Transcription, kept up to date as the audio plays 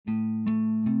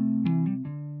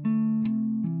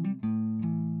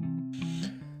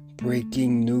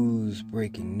Breaking news.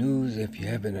 If you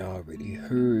haven't already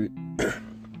heard,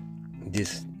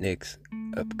 this next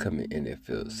upcoming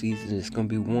NFL season is going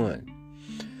to be one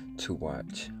to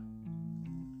watch.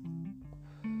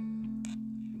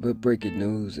 But breaking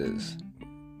news is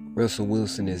Russell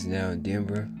Wilson is now in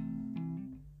Denver.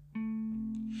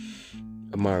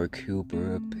 Amari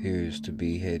Cooper appears to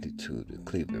be headed to the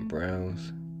Cleveland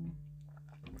Browns.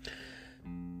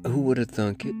 Who would have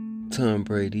thunk it? Tom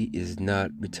Brady is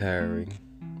not retiring.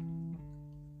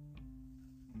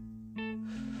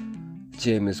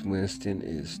 Jameis Winston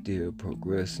is still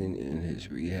progressing in his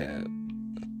rehab.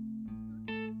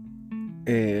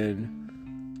 And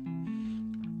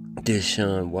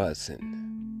DeSean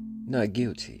Watson, not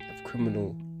guilty of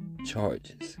criminal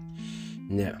charges.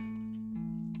 Now,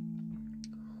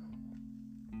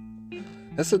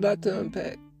 that's a lot to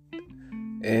unpack.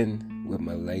 And with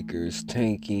my Lakers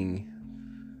tanking,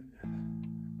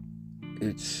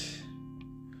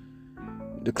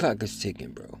 the clock is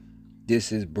ticking, bro.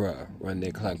 This is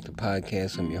Rundatclock, the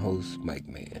podcast. I'm your host, Mike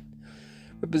Man.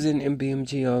 Representing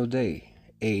MBMG all day,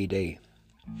 a day.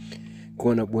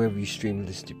 Going up wherever you stream and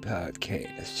listen to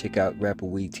podcasts. Check out Rapper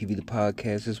Week TV, the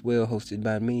podcast as well, hosted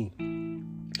by me.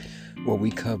 Where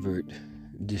we covered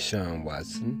DeSean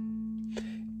Watson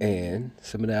and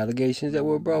some of the allegations that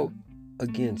were brought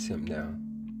against him now.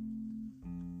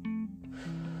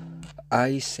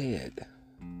 I said,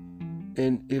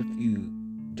 and if you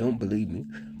don't believe me,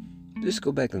 just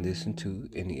go back and listen to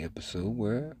any episode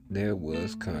where there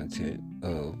was content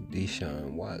of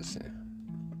DeSean Watson.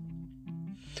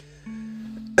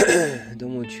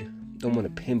 Don't want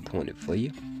to pinpoint it for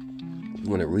you. You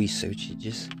want to research it,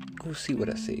 just go see what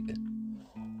I said.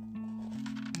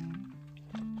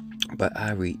 But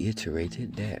I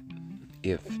reiterated that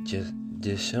if just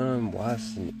DeSean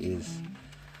Watson is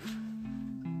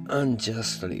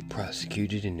unjustly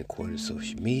prosecuted in the court of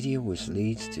social media, which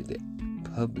leads to the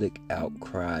public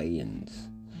outcry and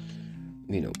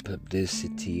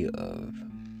publicity of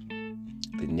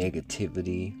the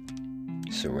negativity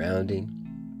surrounding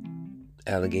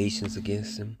allegations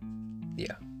against him.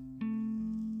 Yeah,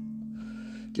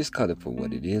 just call it for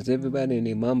what it is. Everybody and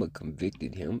their mama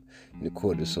convicted him in the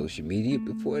court of social media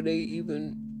before they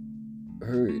even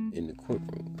heard in the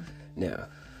courtroom. Now,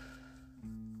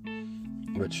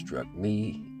 what struck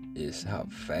me is how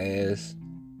fast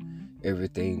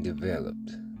everything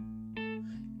developed.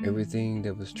 Everything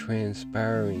that was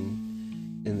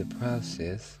transpiring in the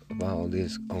process of all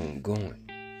this ongoing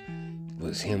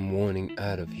was him wanting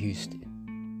out of Houston.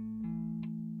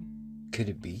 Could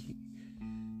it be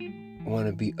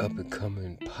wannabe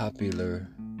up-and-coming popular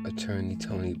attorney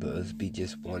Tony Busby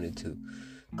just wanted to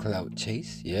clout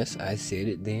chase? Yes, I said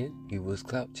it then. He was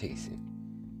clout chasing.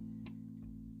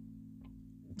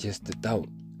 Just the thought,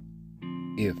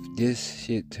 if this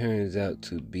shit turns out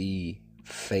to be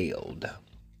a failed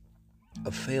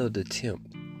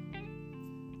attempt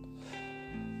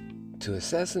to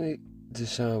assassinate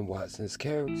DeSean Watson's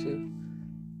character,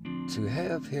 to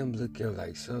have him looking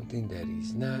like something that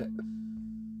he's not,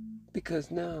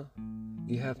 because now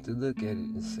you have to look at it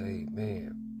and say,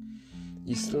 man,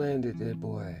 you slandered that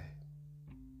boy.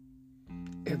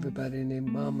 Everybody and their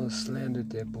mama slandered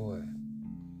that boy.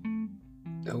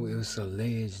 Oh, it was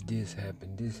alleged this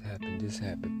happened.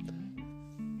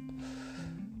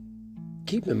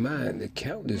 Keep in mind the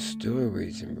countless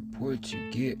stories and reports you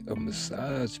get of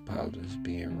massage parlors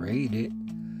being raided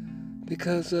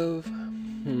because of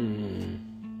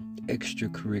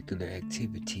extracurricular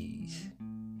activities.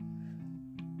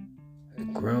 A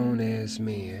grown-ass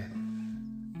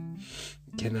man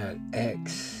cannot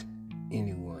ask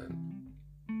anyone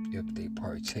if they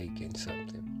partake in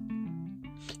something.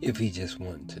 If he just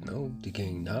wanted to know, to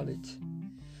gain knowledge.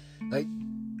 Like,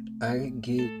 I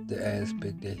get the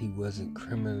aspect that he wasn't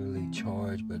criminally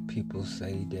charged, but people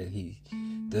say that he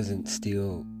doesn't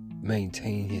still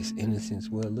maintain his innocence.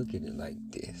 Well, look at it like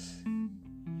this.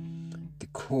 The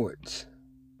courts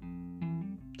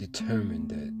determined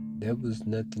that there was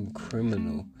nothing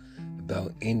criminal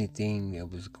about anything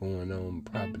that was going on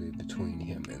probably between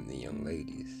him and the young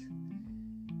ladies.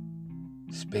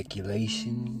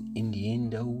 Speculation,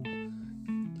 innuendo,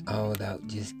 all out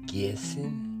just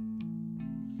guessing.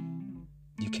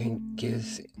 You can't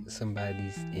guess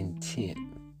somebody's intent.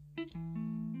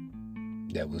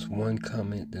 That was one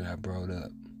comment that I brought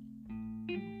up.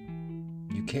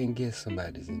 You can't guess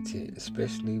somebody's intent,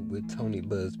 especially with Tony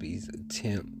Busby's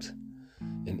attempt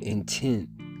and intent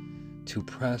to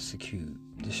prosecute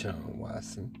DeSean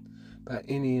Watson by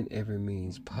any and every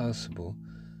means possible,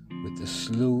 with the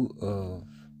slew of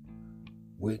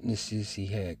witnesses he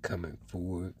had coming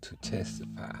forward to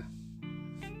testify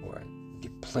or the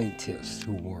plaintiffs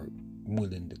who weren't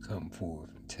willing to come forward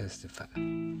and testify.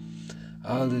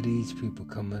 All of these people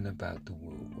coming about the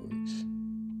woodworks.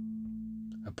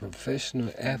 A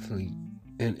professional athlete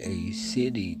in a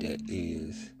city that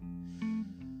is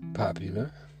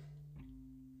popular.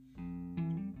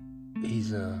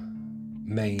 He's a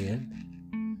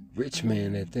man, rich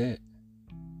man at that.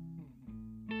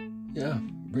 Yeah,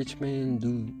 rich men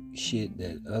do shit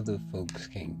that other folks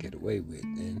can't get away with.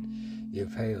 And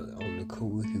if hell on the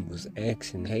cool he was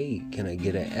asking, hey, can I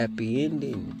get a happy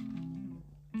ending?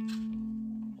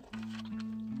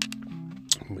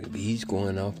 Maybe he's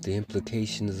going off the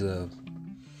implications of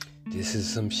this is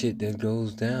some shit that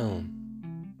goes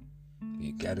down.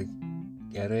 You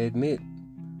gotta admit,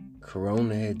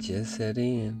 Corona had just set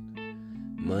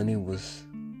in. Money was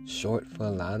short for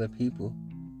a lot of people.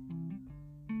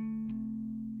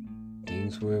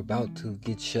 Things were about to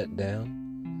get shut down.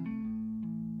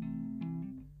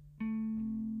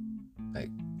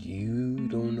 Like, you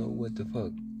don't know what the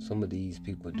fuck some of these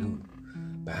people do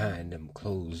behind them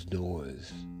closed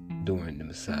doors during the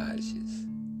massages.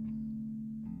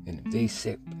 And if they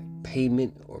set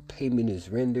payment or payment is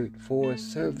rendered for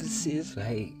services,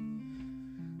 hey,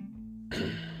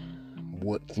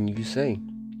 what can you say?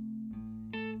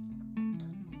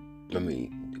 I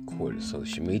mean, the court of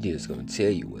social media is going to tell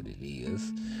you what it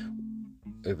is.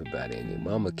 Everybody and their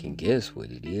mama can guess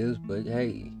what it is, but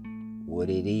hey, what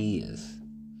it is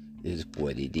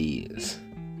what it is.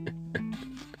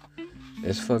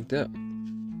 That's fucked up.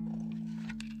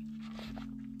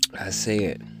 I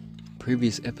said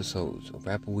previous episodes of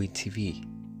Rappleweed TV,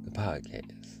 the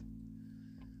podcast,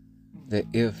 that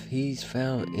if he's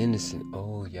found innocent,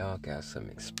 oh, y'all got some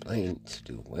explaining to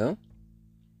do. Well,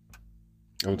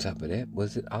 on top of that,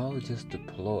 was it all just a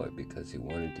ploy because he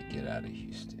wanted to get out of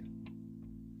Houston?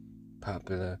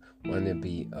 Popular, wanted to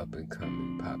be up and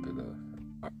coming, popular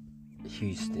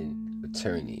Houston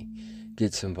attorney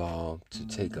gets involved to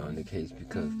take on the case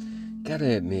because,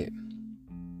 gotta admit,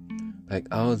 like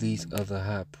all these other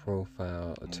high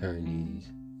profile attorneys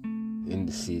in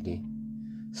the city,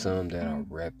 some that are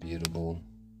reputable,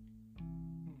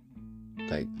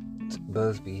 like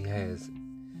Busby has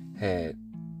had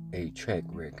a track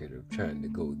record of trying to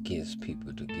go against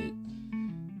people to get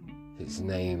his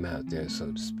name out there,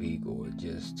 so to speak, or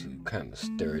just to kind of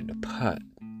stir the pot,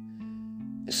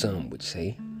 some would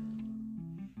say.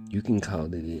 You can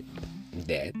call it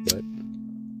that, but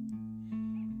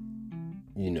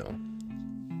you know,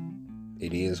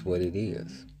 it is what it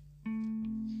is.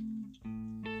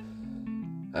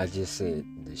 I just said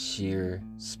the sheer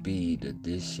speed of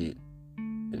this shit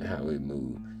and how it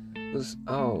moved was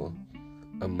all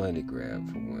a money grab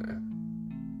for one.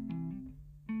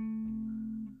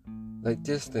 Like,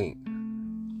 just think,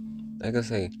 like I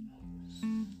say,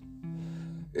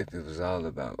 if it was all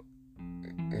about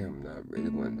him not really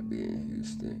wanting to be in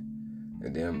Houston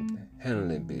and them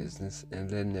handling business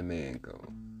and letting the man go,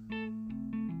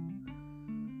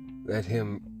 let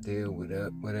him deal with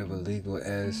whatever legal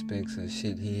aspects of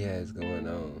shit he has going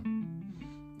on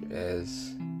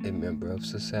as a member of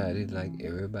society like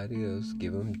everybody else,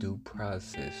 give him due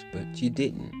process, but you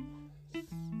didn't,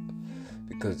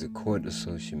 because the court of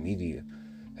social media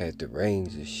had the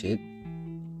reins of shit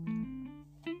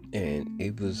and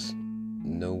it was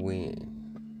no win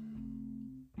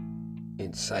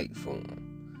in sight for him.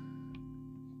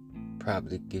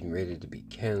 Probably getting ready to be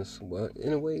canceled. Well,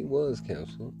 in a way it was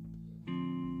canceled.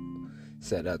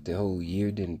 Sat out the whole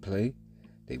year, didn't play.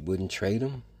 They wouldn't trade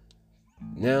him.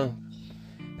 Now,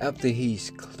 after he's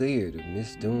cleared of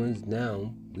misdoings,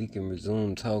 now we can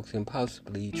resume talks and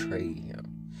possibly trade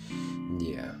him.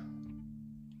 Yeah.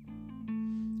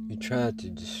 You tried to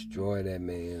destroy that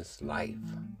man's life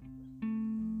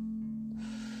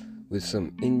with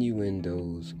some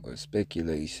innuendos or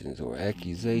speculations or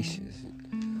accusations.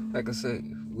 Like I said,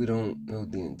 we don't know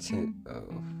the intent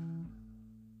of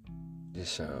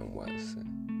DeSean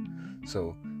Watson.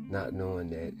 So not knowing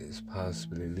that is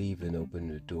possibly leaving open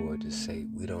the door to say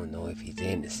we don't know if he's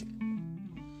innocent.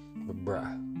 But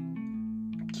bruh,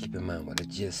 keep in mind what I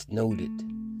just noted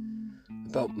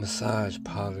about massage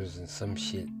parlors and some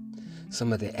shit,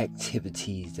 some of the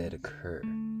activities that occur.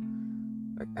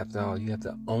 Like, after all, you have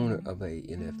the owner of a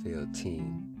NFL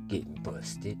team getting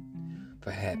busted for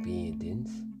happy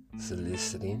endings,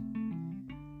 soliciting,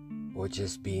 or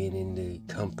just being in the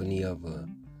company of a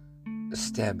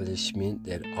establishment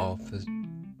that offers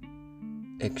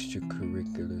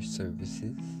extracurricular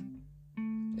services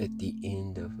at the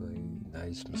end of a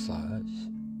nice massage.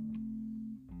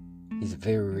 He's a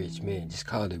very rich man. Just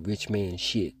call it rich man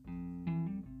shit.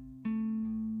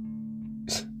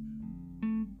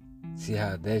 see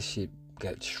how that shit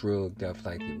got shrugged off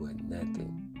like it was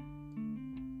nothing.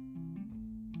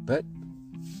 But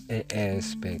an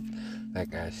aspect,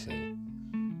 like I say,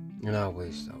 and I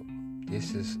always thought,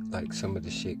 this is like some of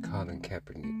the shit Colin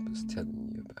Kaepernick was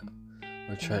telling you about.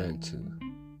 We're trying to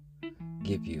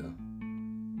give you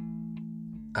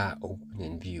an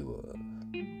eye-opening view of.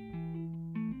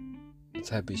 The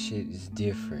type of shit is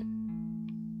different.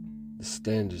 The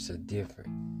standards are different.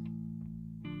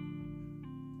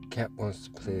 Cap wants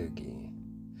to play again.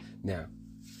 Now,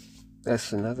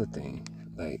 that's another thing.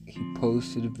 Like, he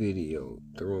posted a video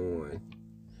throwing,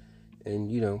 and,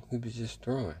 he was just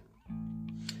throwing.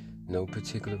 No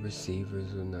particular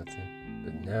receivers or nothing.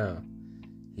 But now,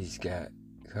 he's got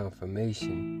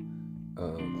confirmation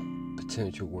of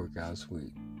potential workouts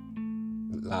with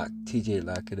TJ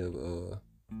Lockett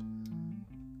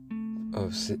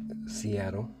of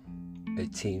Seattle, a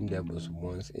team that was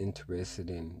once interested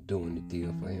in doing the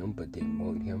deal for him but didn't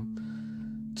want him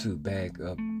to back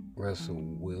up Russell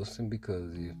Wilson,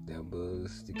 because if that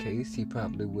was the case, he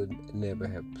probably would never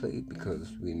have played,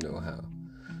 because we know how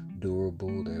durable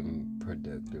and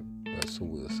productive Russell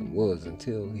Wilson was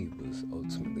until he was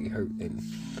ultimately hurt. And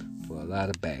for a lot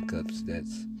of backups,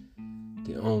 that's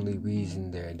the only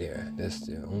reason they're there. That's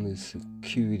the only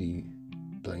security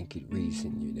blanket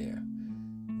reason you're there.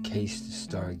 In case the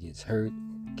star gets hurt,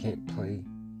 can't play,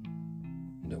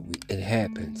 it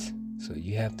happens. So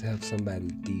you have to have somebody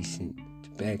decent to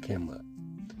back him up.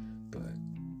 But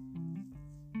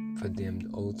for them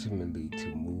ultimately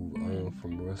to move on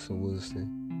from Russell Wilson,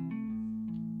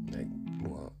 like,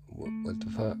 what the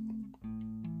fuck?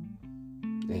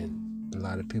 And a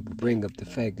lot of people bring up the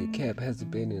fact that Cap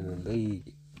hasn't been in the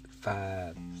league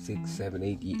 5, 6, 7,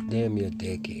 8 years, damn near a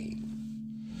decade.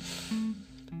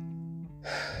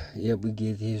 Yeah, we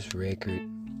get his record.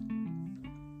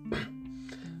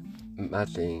 My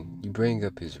thing, you bring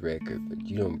up his record, but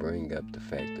you don't bring up the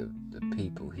fact of the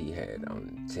people he had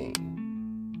on the team.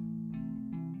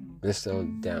 That's the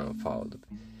only downfall of,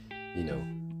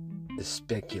 the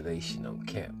speculation on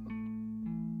Cap.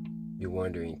 You're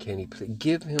wondering, can he play?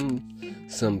 Give him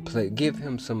some play. Give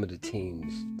him some of the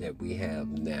teams that we have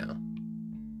now.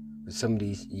 With some of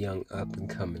these young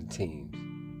up-and-coming teams.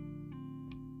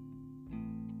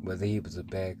 Whether he was a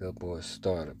backup or a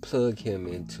starter, plug him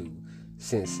into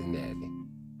Cincinnati.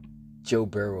 Joe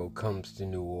Burrow comes to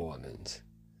New Orleans.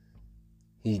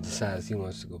 He decides he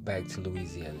wants to go back to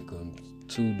Louisiana, go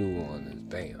to New Orleans.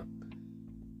 Bam.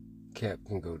 Cap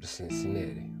can go to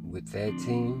Cincinnati with that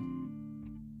team.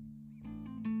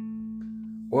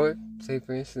 Or, say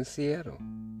for instance, Seattle.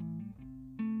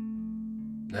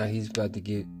 Now he's about to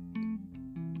get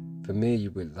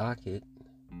familiar with Lockett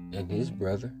and his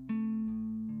brother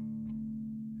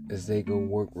as they go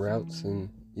work routes and,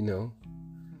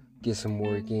 get some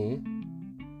work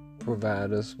in.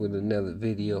 Provide us with another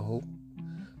video,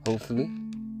 hopefully.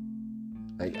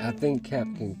 Like, I think Cap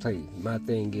can play. My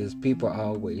thing is, people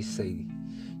always say,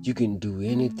 you can do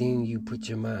anything you put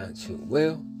your mind to.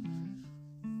 Well,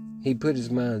 he put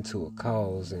his mind to a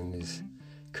cause and his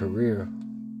career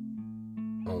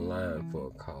online for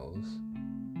a cause.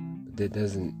 But that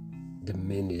doesn't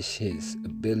diminish his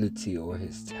ability or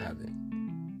his talent.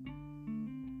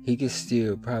 He can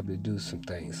still probably do some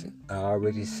things. I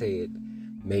already said,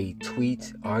 made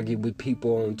tweets, argued with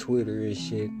people on Twitter and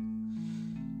shit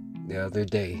the other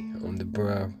day on the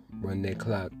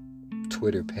Rundatclock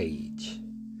Twitter page.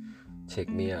 Check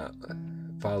me out.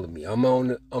 Follow me. I'm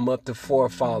up to 4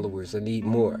 followers. I need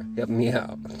more. Help me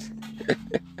out.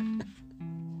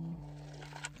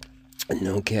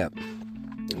 No cap.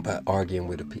 About arguing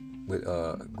with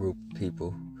a group of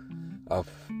people off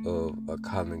of a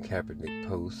Colin Kaepernick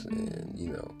post,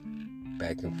 and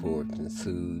back and forth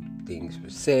ensued. Things were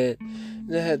said,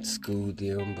 and I had to school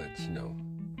them, but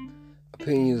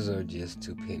opinions are just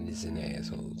two pennies and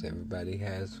assholes. Everybody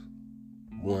has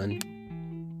one,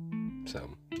 so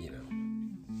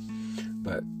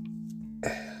but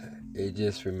it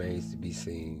just remains to be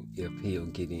seen if he'll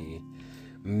get in.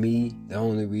 Me, the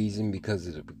only reason, because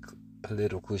of the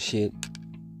political shit,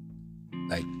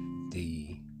 like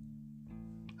the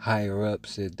higher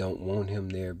ups that don't want him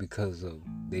there because of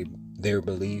their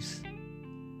beliefs,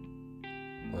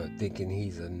 or thinking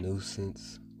he's a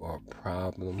nuisance or a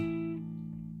problem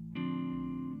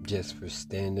just for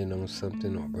standing on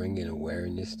something or bringing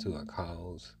awareness to a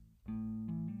cause.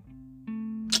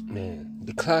 Man,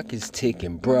 the clock is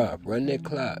ticking, bruh. Run that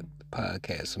clock. The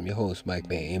podcast. I'm your host, Mike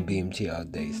Man, MBMG all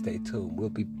day. Stay tuned. We'll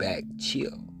be back.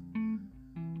 Chill.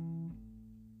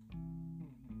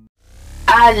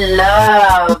 I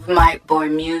love Mike Boy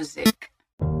music.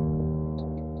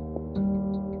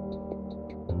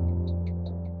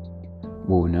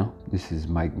 Well, now, this is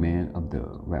Mike Man of the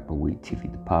Rapper Week TV,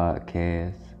 the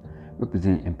podcast,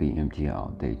 representing MPMG all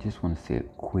day. Just want to say a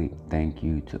quick thank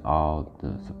you to all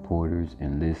the supporters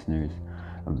and listeners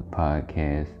of the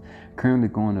podcast. Currently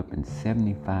going up in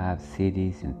 75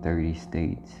 cities in 30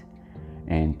 states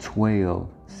and 12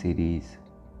 cities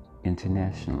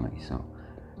internationally. So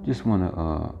just want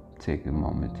to take a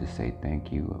moment to say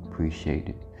thank you, appreciate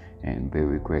it, and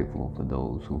very grateful for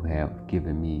those who have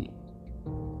given me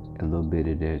a little bit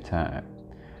of their time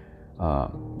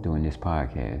doing this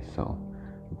podcast. So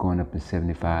we're going up in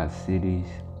 75 cities,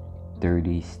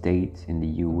 30 states in the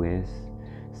U.S.,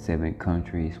 7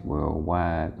 countries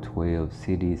worldwide, 12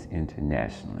 cities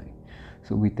internationally.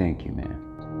 So we thank you, man.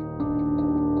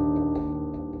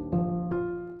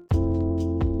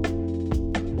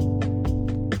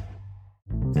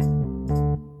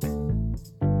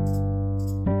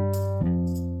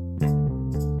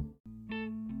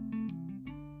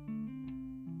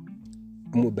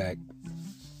 And we're back.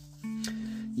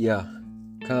 Yeah,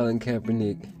 Colin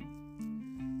Kaepernick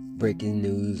breaking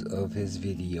news of his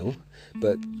video,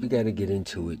 but we got to get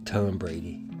into it. Tom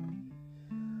Brady.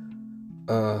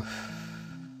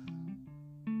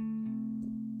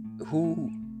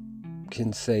 Who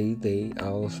can say they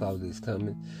all saw this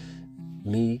coming?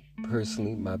 Me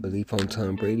personally, my belief on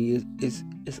Tom Brady is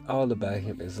all about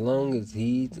him. As long as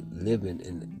he's living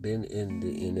and been in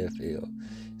the NFL,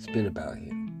 it's been about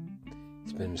him.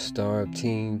 He's been the star of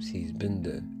teams. He's been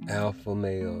the alpha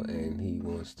male, and he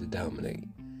wants to dominate.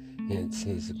 Hence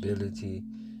his ability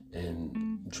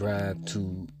and drive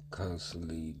to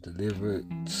constantly deliver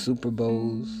Super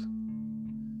Bowls.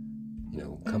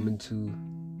 Coming to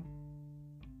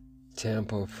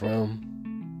Tampa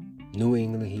from New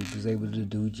England, he was able to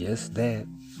do just that.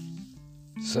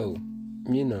 So,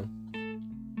 he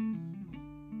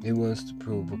wants to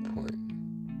prove a point.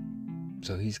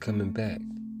 So he's coming back.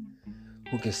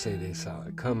 Who can say they saw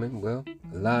it coming? Well,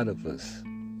 a lot of us.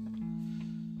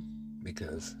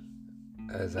 Because,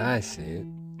 as I said,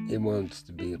 it wants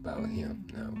to be about him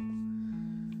now.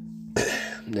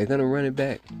 They're going to run it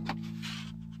back.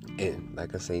 And,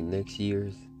 like I say, next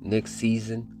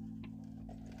season,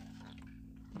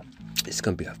 it's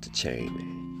going to be off the chain,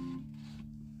 man.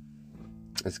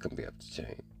 It's going to be off the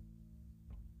chain.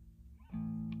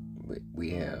 We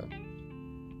have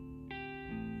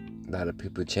a lot of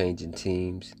people changing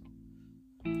teams,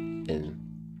 and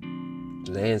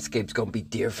the landscape's gonna be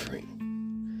different.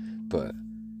 But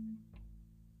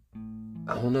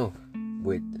I don't know,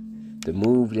 with the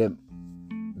move that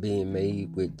being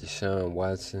made with DeSean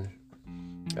Watson,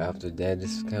 after that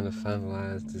is kind of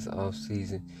finalized this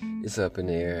offseason, it's up in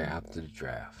the air after the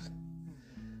draft.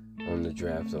 On the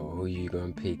draft, or who you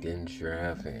gonna pick in the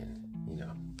draft, and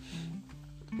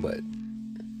but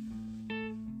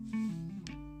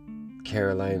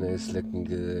Carolina is looking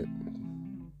good.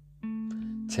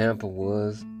 Tampa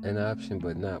was an option,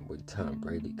 but not with Tom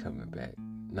Brady coming back.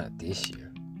 Not this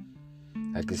year.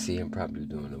 I could see him probably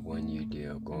doing a 1-year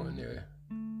deal going there.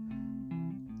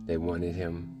 They wanted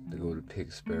him to go to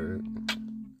Pittsburgh.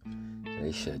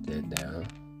 They shut that down.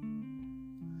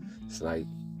 It's like,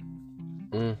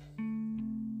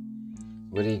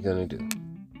 what are you gonna do?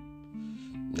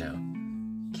 Now,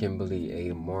 Kimberly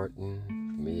A. Martin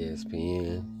from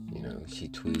ESPN, she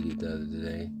tweeted the other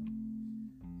day,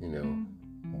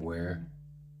 where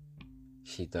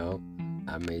she thought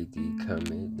I made the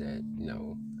comment that,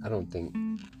 I don't think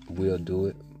we'll do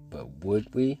it, but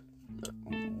would we?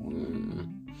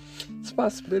 It's a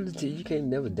possibility. You can't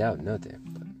never doubt nothing.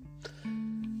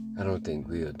 But I don't think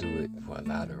we'll do it for a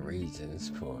lot of reasons,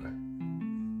 for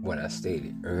what I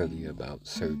stated earlier about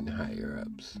certain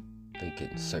higher-ups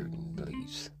thinking certain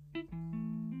beliefs.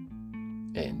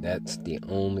 And that's the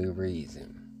only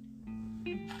reason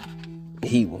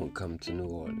he won't come to New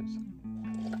Orleans.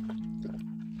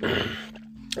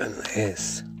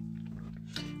 Unless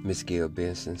Miss Gail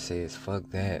Benson says, fuck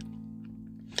that.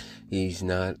 He's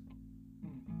not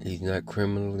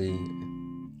criminally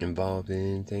involved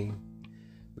in anything.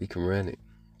 We can run it.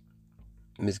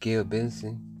 Miss Gail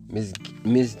Benson,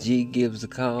 Miss G gives a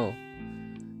call.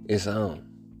 It's on.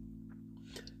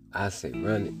 I say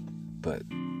run it. But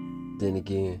then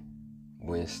again,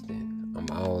 Winston, I'm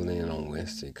all in on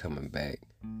Winston coming back,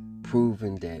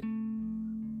 proving that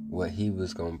what he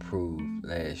was going to prove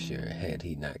last year had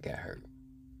he not got hurt.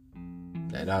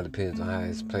 It all depends on how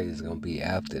his play is going to be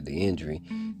after the injury,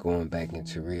 going back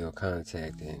into real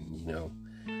contact. And,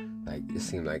 it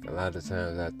seemed like a lot of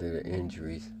times after the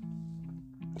injuries,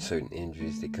 certain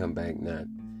injuries, they come back not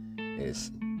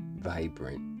as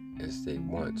vibrant as they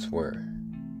once were.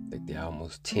 Like they're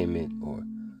almost timid or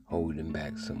holding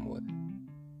back somewhat.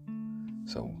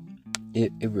 So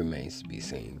it remains to be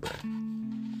seen. But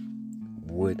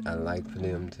would I like for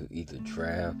them to either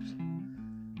draft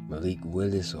Malik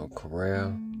Willis or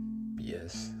Corral?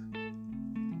 Yes.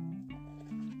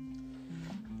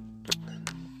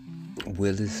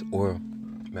 Willis or,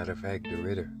 matter of fact, the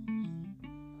Ritter.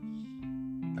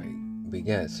 Like, they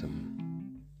got some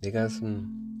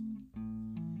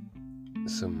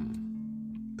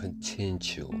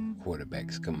potential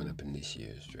quarterbacks coming up in this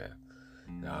year's draft.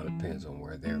 It all depends on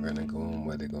where they're gonna go and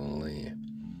where they're gonna land.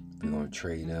 If we're gonna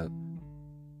trade up,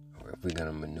 or if we're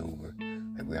gonna maneuver.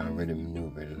 Like, we already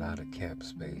maneuvered a lot of cap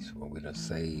space, where we're gonna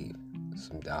save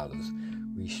some dollars,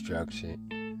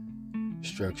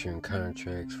 structuring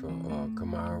contracts for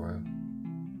Kamara,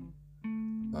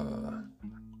 I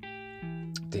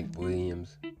think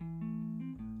Williams,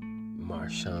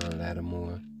 Marshawn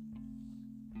Lattimore.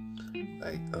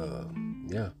 Like,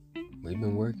 yeah, we've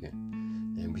been working,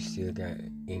 and we still got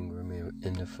Ingram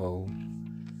in the fold.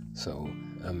 So,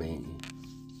 I mean,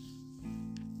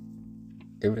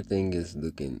 everything is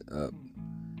looking up,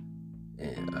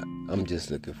 and I'm just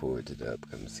looking forward to the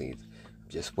upcoming season. I'm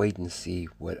just waiting to see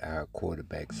what our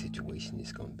quarterback situation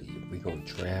is going to be. If we're going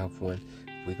to draft one,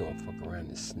 if we're going to fuck around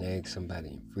and snag somebody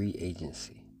in free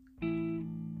agency.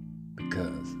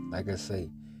 Because, like I say,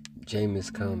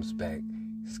 Jameis comes back,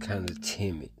 he's kind of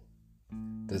timid.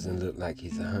 Doesn't look like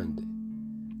he's 100.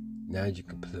 Now you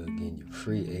can plug in your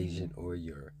free agent or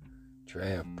your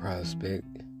draft prospect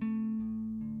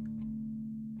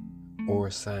or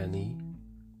signee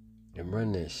and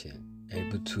run that shit.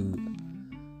 Able to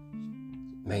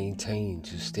maintain,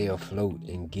 to stay afloat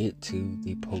and get to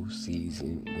the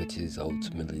postseason, which is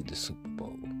ultimately the Super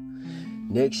Bowl.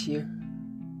 Next year,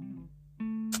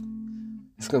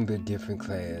 it's going to be a different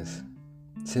class.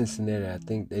 Cincinnati, I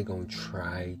think they're going to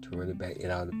try to run it back. It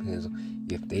all depends on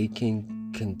if they can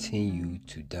continue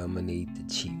to dominate the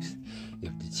Chiefs.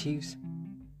 If the Chiefs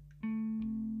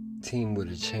team would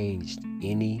have changed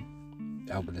any,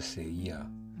 I would have said, yeah,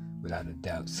 without a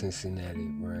doubt, Cincinnati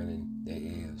running the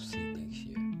AFC next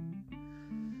year.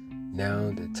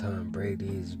 Now that Tom Brady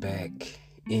is back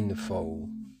in the fold,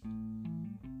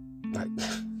 like,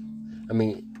 I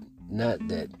mean, not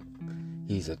that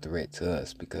he's a threat to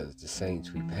us, because the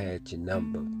Saints, we've had your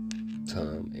number,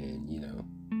 Tom, and,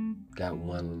 got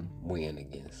one win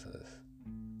against us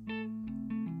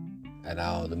at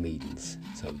all the meetings.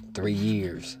 So 3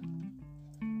 years,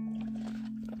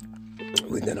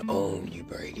 we're going to own you,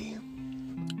 Brady.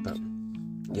 But,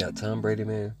 yeah, Tom Brady,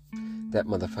 man, that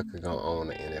motherfucker going to own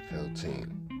an NFL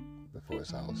team before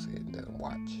it's all said and done.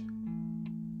 Watch.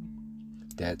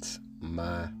 That's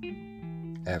my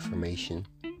affirmation.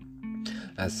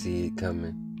 I see it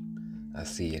coming. I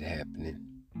see it happening.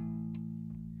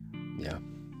 Yeah.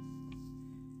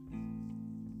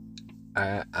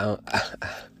 I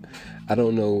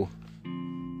don't know.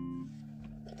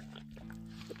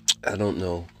 I don't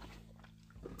know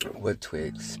what to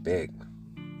expect.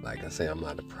 Like I say, I'm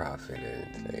not a prophet or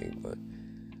anything, but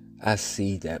I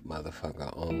see that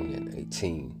motherfucker owning a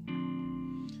team.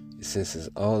 Since it's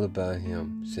all about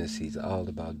him, since he's all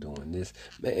about doing this,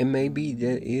 and maybe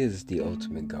that is the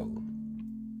ultimate goal.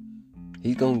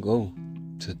 He's gonna go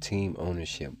to team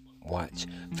ownership. Watch,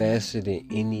 faster than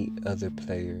any other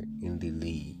player in the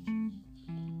league.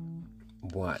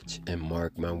 Watch and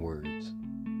mark my words.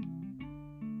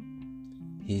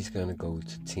 He's gonna go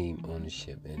to team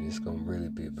ownership, and it's gonna really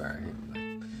be about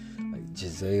him. Like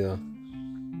Giselle,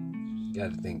 you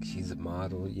gotta think she's a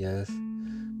model, yes,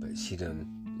 but she done,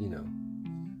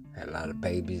 had a lot of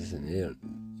babies, and they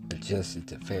adjusted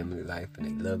to family life, and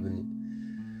they loving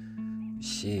it.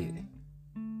 Shit.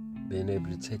 Being able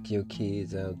to take your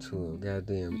kids out to a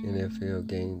goddamn NFL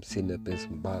game, sitting up in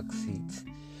some box seats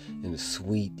in a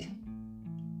suite.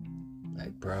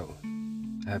 Like, bro,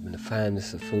 having the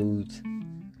finest of foods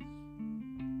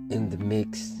in the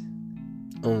mix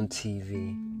on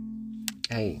TV.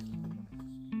 Hey,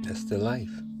 that's the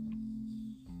life.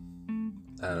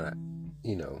 I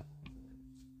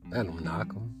don't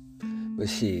knock them. But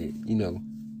shit,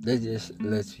 that just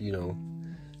lets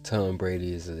Tom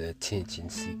Brady is an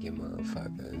attention-seeking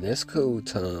motherfucker. And that's cool,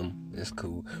 Tom. That's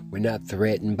cool. We're not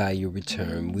threatened by your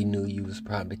return. We knew you was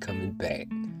probably coming back.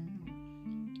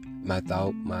 My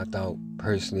thought,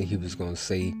 personally, he was going to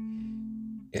say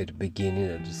at the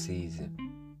beginning of the season,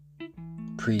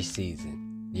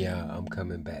 preseason, yeah, I'm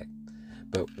coming back.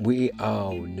 But we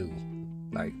all knew,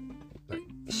 like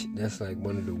that's like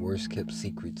one of the worst kept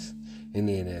secrets in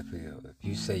the NFL. If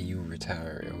you say you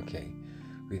retire, okay,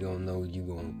 we don't know you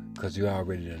going, because you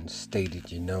already done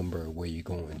stated your number where you're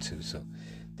going to. So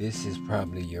this is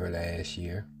probably your last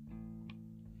year.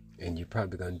 And you're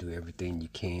probably going to do everything you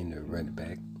can to run it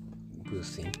back. We'll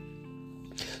see.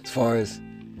 As far as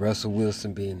Russell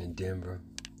Wilson being in Denver,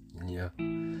 yeah,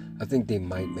 I think they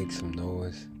might make some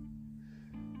noise.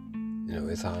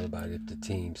 It's all about if the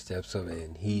team steps up,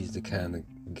 and he's the kind of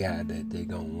guy that they're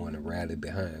going to want to rally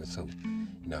behind. So,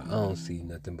 I don't see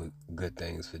nothing but good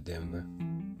things for Denver.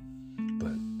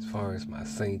 But as far as my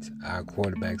Saints, our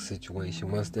quarterback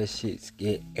situation, once that shit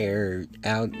get aired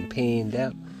out and panned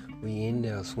out, we in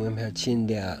there, swim her chin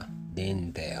down,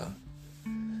 then there.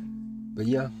 But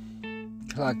yeah,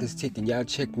 clock is ticking. Y'all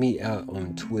check me out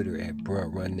on Twitter at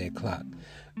Rundatclock,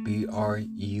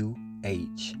 BRUHRUN_clock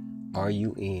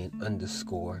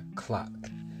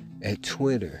at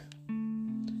Twitter.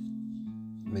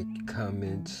 Make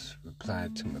comments, reply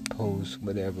to my posts,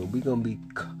 whatever. We're gonna be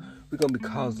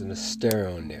causing a stir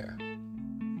on there.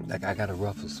 Like, I gotta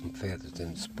ruffle some feathers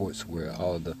in the sports world.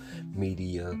 All the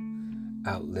media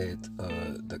outlets,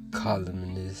 the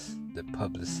columnists, the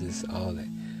publicists, all that.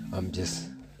 I'm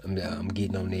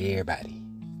getting on to everybody.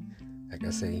 Like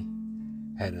I say,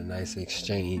 had a nice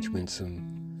exchange with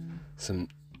some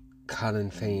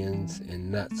Colin fans and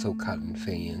not so Colin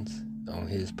fans on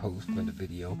his post for the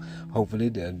video. Hopefully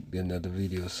there'll be another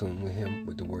video soon with him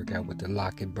with the workout with the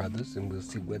Lockett brothers, and we'll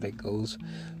see where that goes.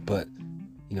 But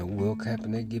will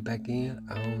Kaepernick get back in?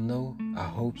 I don't know. I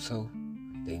hope so.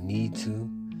 They need to.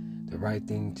 The right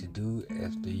thing to do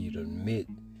after you admit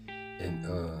and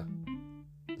the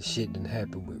shit didn't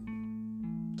happen with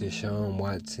DeSean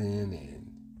Watson, and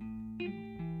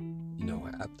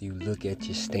after you look at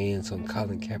your stance on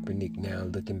Colin Kaepernick now,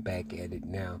 looking back at it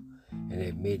now, and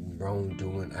admitting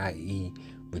wrongdoing, i.e.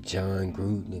 with John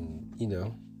Gruden and,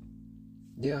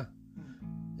 yeah.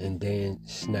 And Dan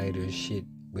Snyder's shit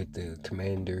with the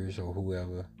Commanders or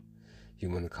whoever you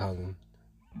want to call them.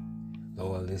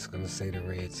 Loyalists gonna say the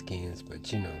Redskins, but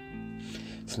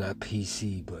it's not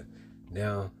PC. But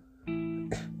now,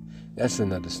 that's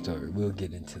another story. We'll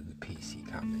get into the PC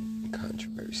comment and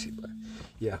controversy. But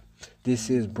yeah, this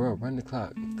is Run the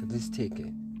Clock, because it's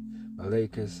ticking. My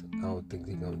Lakers, I don't think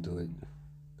they're going to do it.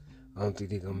 I don't think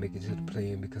they're going to make it to the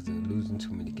play-in because they're losing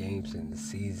too many games and the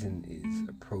season is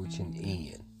approaching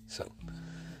end. So,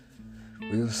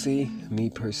 we'll see. Me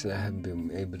personally, I haven't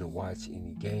been able to watch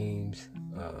any games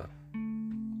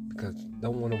because I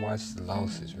don't want to watch the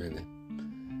losses, really.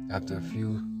 After a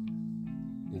few,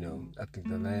 I think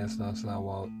the last loss I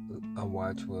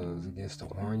watched was against the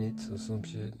Hornets or some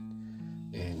shit.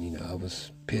 And, I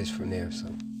was pissed from there,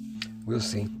 so we'll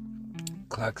see.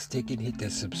 Clock's ticking. Hit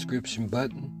that subscription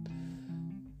button.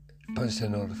 Punch that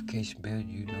notification bell.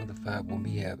 You notified when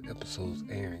we have episodes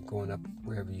airing, going up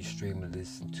wherever you stream and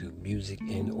listen to music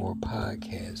and or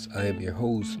podcasts. I am your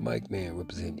host, Mike Man,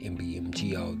 representing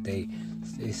MBMG all day.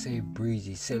 Stay safe,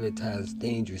 breezy, sanitized,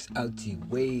 dangerous, out to your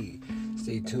way.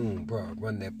 Stay tuned, bro.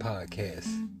 Run that podcast.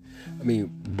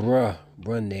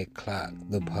 Run that clock,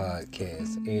 the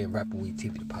podcast, and Rapper Week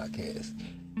TV, the podcast.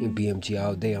 MBMG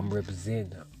all day. I'm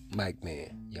representing Mike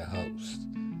Man, your host.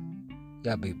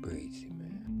 Y'all be breezy.